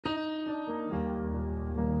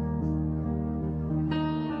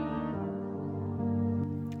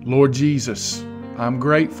Lord Jesus, I'm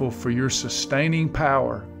grateful for your sustaining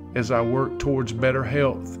power as I work towards better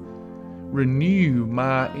health. Renew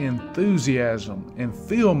my enthusiasm and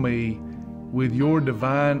fill me with your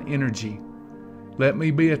divine energy. Let me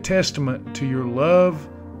be a testament to your love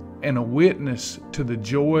and a witness to the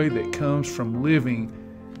joy that comes from living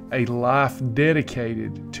a life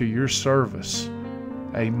dedicated to your service.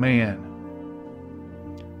 Amen.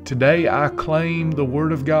 Today I claim the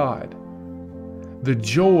Word of God. The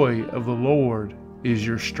joy of the Lord is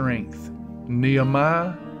your strength.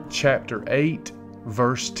 Nehemiah chapter 8,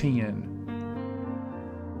 verse 10.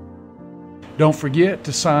 Don't forget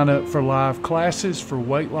to sign up for live classes for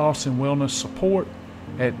weight loss and wellness support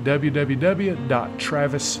at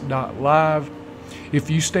www.travis.live. If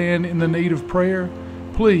you stand in the need of prayer,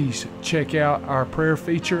 please check out our prayer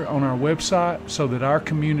feature on our website so that our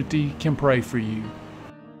community can pray for you.